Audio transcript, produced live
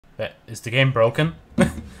Is the game broken?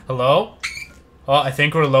 Hello? Oh, I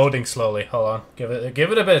think we're loading slowly. Hold on. Give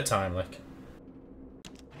it a bit of time, like.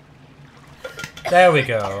 There we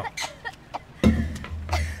go.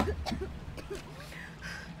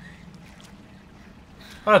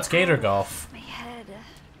 Oh, it's Gator Golf. My head.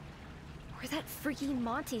 Where'd that freaking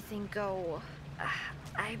Monty thing go?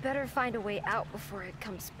 I better find a way out before it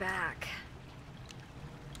comes back.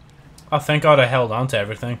 Oh, thank God I held on to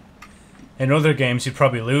everything. In other games, you'd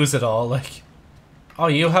probably lose it all, like... Oh,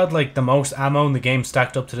 you had, like, the most ammo in the game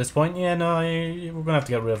stacked up to this point? Yeah, no, we're gonna have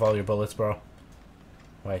to get rid of all your bullets, bro.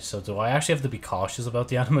 Wait, so do I actually have to be cautious about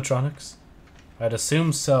the animatronics? I'd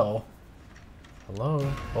assume so.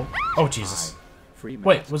 Hello? Oh, Jesus. Free mask.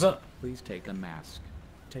 Wait, was that... Please take a mask.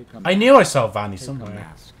 Take a mask. I knew I saw Vanny Take somewhere. a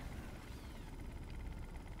mask.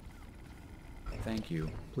 Thank you.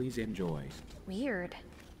 Please enjoy. Weird.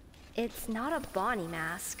 It's not a Bonnie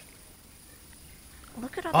mask.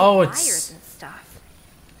 Look at all Oh, the it's... wires and stuff.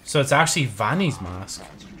 So it's actually Vanny's mask.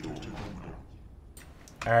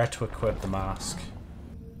 R to equip the mask.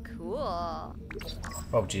 Cool.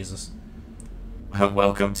 Oh, Jesus.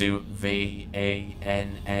 Welcome to VANNI,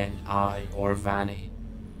 or Vanny,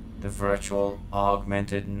 the Virtual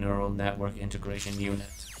Augmented Neural Network Integration Unit.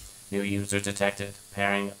 New user detected.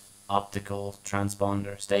 Pairing optical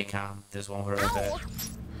transponder. Stay calm. This won't hurt a bit.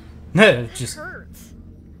 No, just... Hurts.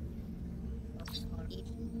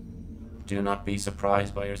 Do not be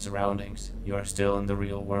surprised by your surroundings. You are still in the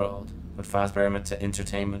real world, but Fazbear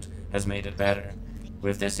Entertainment has made it better.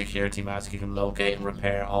 With this security mask, you can locate and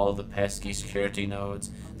repair all the pesky security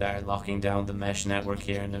nodes that are locking down the mesh network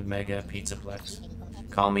here in the Mega Pizzaplex.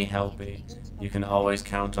 Call me Helpy. You can always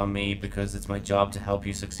count on me because it's my job to help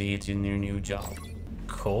you succeed in your new job.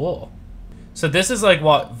 Cool. So this is like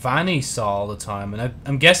what Vanny saw all the time, and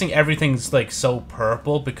I'm guessing everything's like so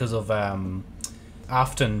purple because of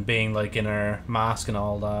Afton being like in her mask and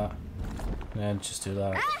all that. Yeah, just do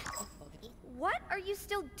that. What are you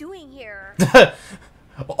still doing here?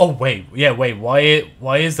 Oh wait, yeah, wait.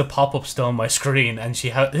 Why is the pop-up still on my screen? And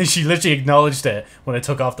she literally acknowledged it when I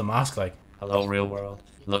took off the mask. Like, Hello, real world.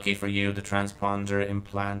 Lucky for you, the transponder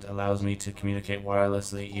implant allows me to communicate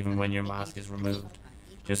wirelessly even when your mask is removed.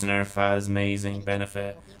 Just an amazing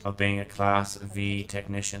benefit of being a Class V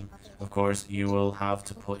technician. Of course, you will have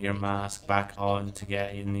to put your mask back on to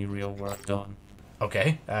get any real work done.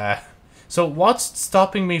 okay. So what's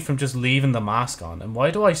stopping me from just leaving the mask on? And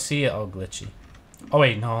why do I see it all glitchy? Oh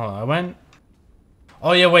wait, no, I went...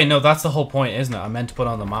 Oh yeah, wait, no, that's the whole point, isn't it? I meant to put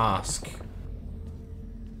on the mask.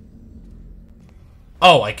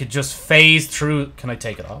 Oh, I could just phase through... Can I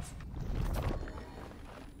take it off?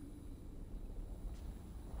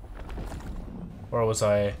 Or was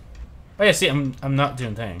I... Oh yeah, see, I'm not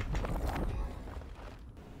doing thing.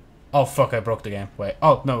 Oh fuck, I broke the game. Wait.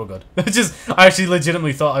 Oh, no, we're good. I actually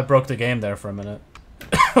legitimately thought I broke the game there for a minute.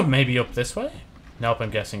 Maybe up this way? Nope, I'm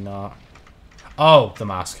guessing not. Oh, the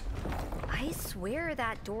mask. I swear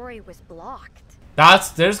that doorway was blocked.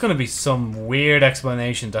 There's gonna be some weird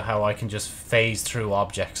explanation to how I can just phase through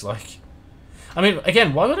objects, like... I mean,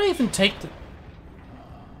 again, why would I even take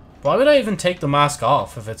the mask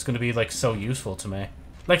off if it's gonna be, like, so useful to me?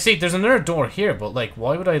 Like, see, there's another door here, but, like,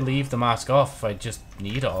 why would I leave the mask off if I just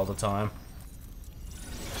need it all the time?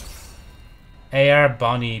 AR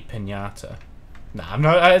Bonnie Pinata. Nah, I'm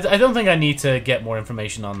not... I don't think I need to get more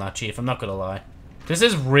information on that, Chief. I'm not gonna lie. This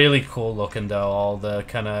is really cool looking, though. All the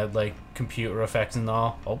kind of, like, computer effects and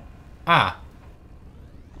all. Oh. Ah.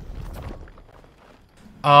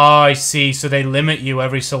 Oh, I see. So they limit you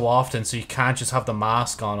every so often, so you can't just have the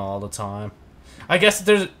mask on all the time. I guess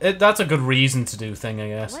that's a good reason to do thing, I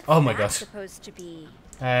guess. What's Oh my that gosh. supposed to be?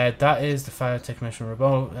 That is the fire technician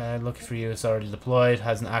remote. Lucky for you, it's already deployed.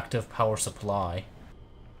 Has an active power supply.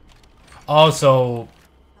 Also,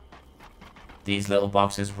 These little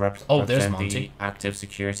boxes there's represent Monty. the active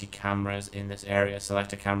security cameras in this area.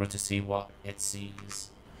 Select a camera to see what it sees.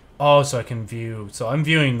 oh, so I can view. So I'm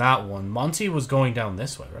viewing that one. Monty was going down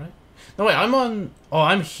this way, right? No, wait, I'm on... Oh,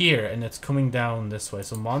 I'm here, and it's coming down this way.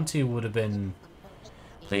 So Monty would have been...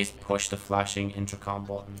 Please push the flashing intercom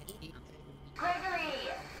button. Gregory,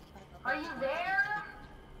 are you there?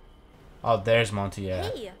 Oh, there's Monty, yeah.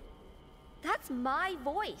 Hey, that's my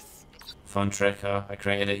voice. Fun trick, huh? I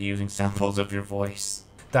created it using samples of your voice.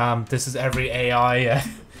 Damn, this is every AI,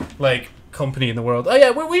 like, company in the world. Oh,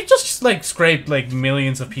 yeah, we just, like, scrape, like,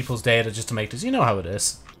 millions of people's data just to make this. You know how it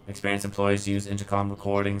is. Experienced employees use intercom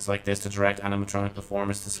recordings like this to direct animatronic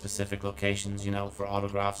performers to specific locations, you know, for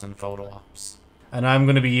autographs and photo ops. And I'm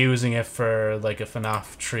going to be using it for, like, a FNAF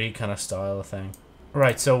 3 kind of style of thing.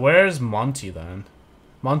 Right, so where's Monty, then?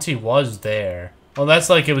 Monty was there. Unless,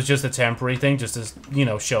 like, it was just a temporary thing, just to, you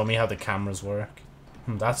know, show me how the cameras work.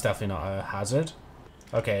 That's definitely not a hazard.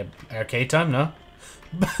 Okay, arcade time, no?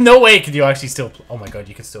 No way could you actually still... Oh my god,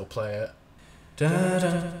 you can still play it.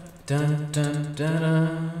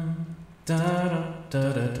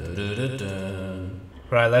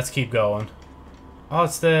 Right, let's keep going. Oh,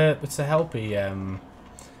 it's the Helpy,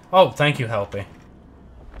 Oh, thank you, Helpy.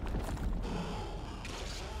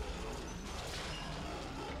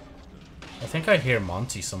 I think I hear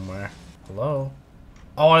Monty somewhere. Hello?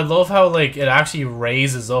 Oh, I love how, like, it actually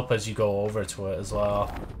raises up as you go over to it as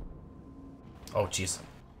well. Oh, jeez.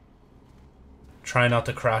 Try not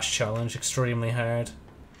to crash challenge extremely hard.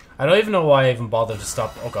 I don't even know why I even bothered to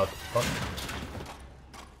stop. Oh, God. What?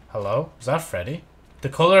 Hello? Is that Freddy? The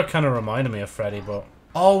color kind of reminded me of Freddy, but...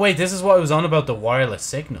 Oh, wait, this is what I was on about the wireless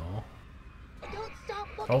signal. Don't stop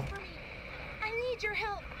looking for me. I need your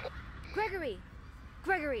help. Gregory!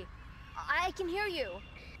 Gregory! I can hear you.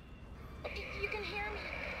 If you can hear me,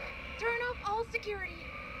 turn off all security.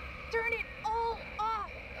 Turn it all off.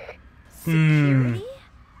 Security?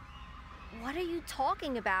 What are you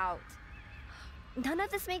talking about? None of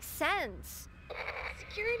this makes sense.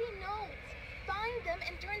 Security nodes. Find them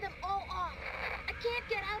and turn them all off. I can't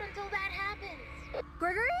get out until that happens.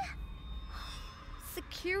 Gregory?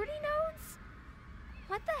 Security nodes?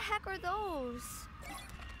 What the heck are those?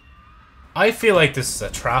 I feel like this is a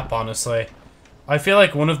trap, honestly. I feel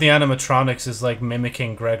like one of the animatronics is like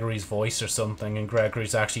mimicking Gregory's voice or something, and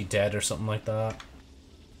Gregory's actually dead or something like that.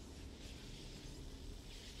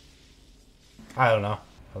 I don't know.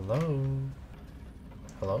 Hello?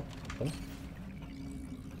 Hello? Oh.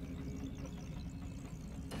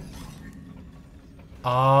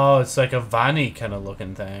 Oh, it's like a Vanny kind of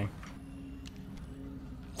looking thing.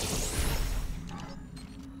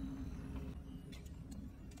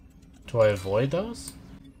 Do I avoid those?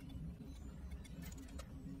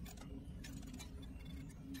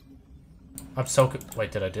 I'm so...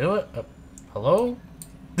 Wait, did I do it? Hello?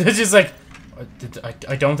 It's just like...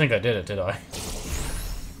 I don't think I did it, did I?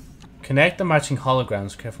 Connect the matching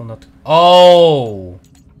holograms. Careful not to... Oh!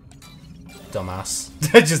 Dumbass.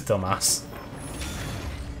 Just dumbass.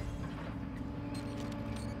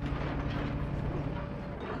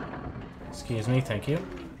 Excuse me, thank you.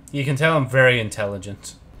 You can tell I'm very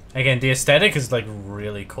intelligent. Again, the aesthetic is like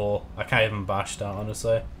really cool. I can't even bash that,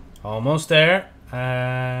 honestly. Almost there.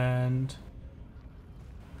 And...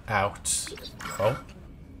 out. Oh.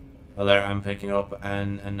 Alert, I'm picking up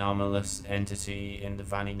an anomalous entity in the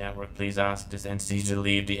Vanny network. Please ask this entity to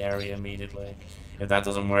leave the area immediately. If that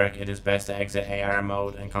doesn't work, it is best to exit AR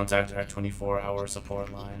mode and contact our 24-hour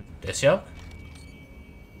support line. This yoke?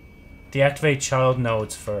 Deactivate child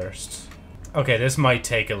nodes first. Okay, this might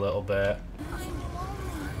take a little bit.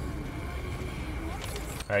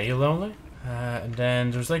 Are you lonely? And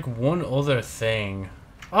then there's like one other thing.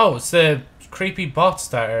 Oh, it's the creepy bots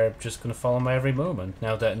that are just gonna follow my every movement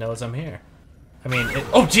now that it knows I'm here. I mean,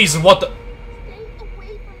 oh Jesus, what the? Stay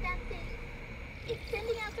away from that thing. It's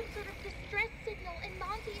sending out some sort of distress signal and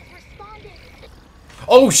Monty is responding.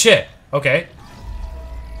 Oh shit! Okay.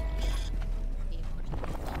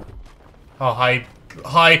 Oh, hi.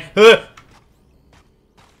 Hi.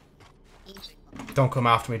 Don't come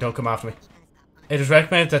after me, don't come after me. It is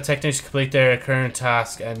recommended that technicians complete their current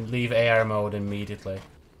task and leave AR mode immediately.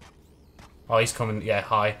 Oh, he's coming. Yeah,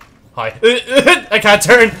 hi. Hi. I can't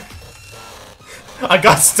turn! I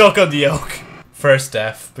got stuck on the yoke. First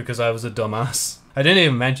death, because I was a dumbass. I didn't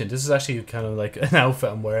even mention, this is actually kind of like an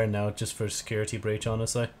outfit I'm wearing now, just for security breach,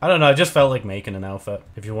 honestly. I don't know, I just felt like making an outfit.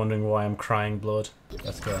 If you're wondering why I'm crying blood.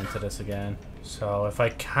 Let's get into this again. So, if I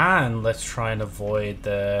can, let's try and avoid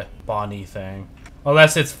the Bonnie thing.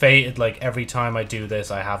 Unless it's fated, like, every time I do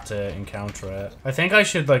this, I have to encounter it. I think I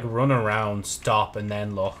should, like, run around, stop, and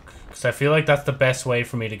then look. Because I feel like that's the best way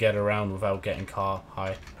for me to get around without getting caught.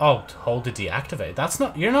 Hi. Oh, hold to deactivate. That's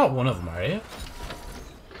not... You're not one of them, are you?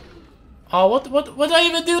 Oh, what did I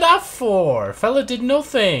even do that for? Fella did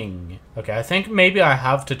nothing. Okay, I think maybe I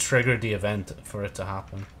have to trigger the event for it to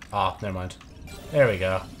happen. Ah, never mind. There we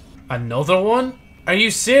go. Another one? Are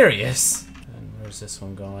you serious? And where's this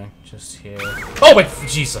one going? Just here. Oh, wait,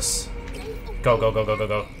 Jesus. Go, go, go, go, go,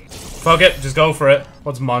 go. Fuck it, just go for it.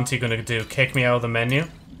 What's Monty gonna do? Kick me out of the menu?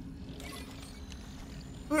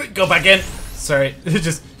 Go back in. Sorry,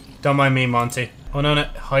 just don't mind me, Monty. Oh no, no,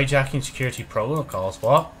 hijacking security protocols.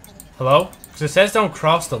 What? Hello? Because it says don't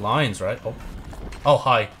cross the lines, right? Oh, oh,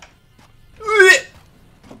 hi.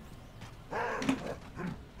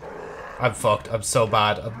 I'm fucked. I'm so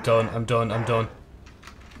bad. I'm done. I'm done. I'm done.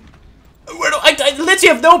 Where do I literally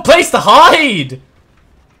have no place to hide.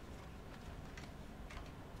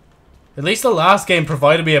 At least the last game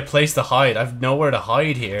provided me a place to hide. I've nowhere to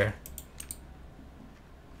hide here.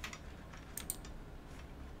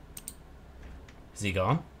 Is he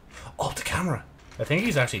gone? Oh, the camera. I think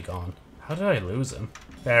he's actually gone. How did I lose him?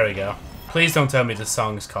 There we go. Please don't tell me this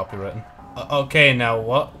song is copywritten. Okay, now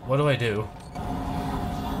what do I do?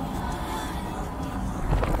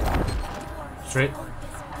 Straight.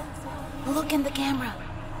 Look in the camera.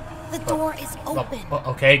 The door is open.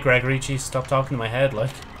 Okay, Gregory, geez, stop talking to my head,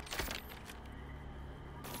 like.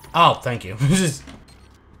 Oh, thank you.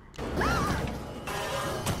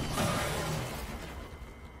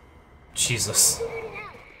 Jesus. Figured it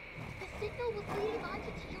out. The signal was leading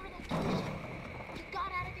Monty to your location. You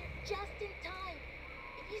got out of there just in time.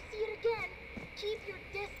 If you see it again, keep your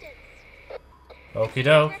distance. Okie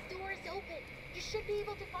doke. The door is open. You should be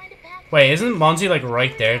able to find a path. Wait, isn't Monty like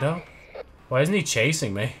right there though? Why isn't he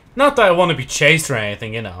chasing me? Not that I want to be chased or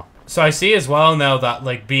anything, you know. So I see as well now that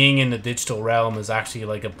like being in the digital realm is actually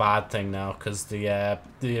like a bad thing now, because the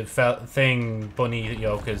thing bunny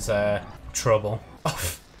yoke is trouble.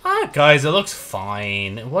 Ah, guys, it looks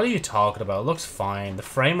fine. What are you talking about? It looks fine. The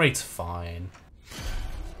frame rate's fine.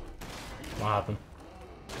 What happened?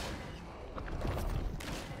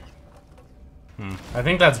 I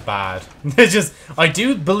think that's bad. It's just, I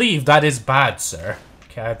do believe that is bad, sir.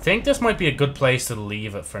 Okay, I think this might be a good place to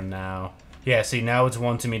leave it for now. Yeah, see, now it's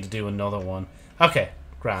wanting me to do another one. Okay,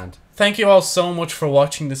 grand. Thank you all so much for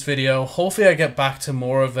watching this video. Hopefully I get back to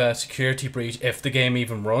more of a Security Breach if the game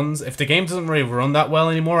even runs. If the game doesn't really run that well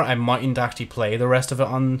anymore, I mightn't actually play the rest of it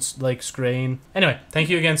on, like, screen. Anyway, thank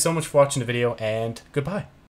you again so much for watching the video, and goodbye.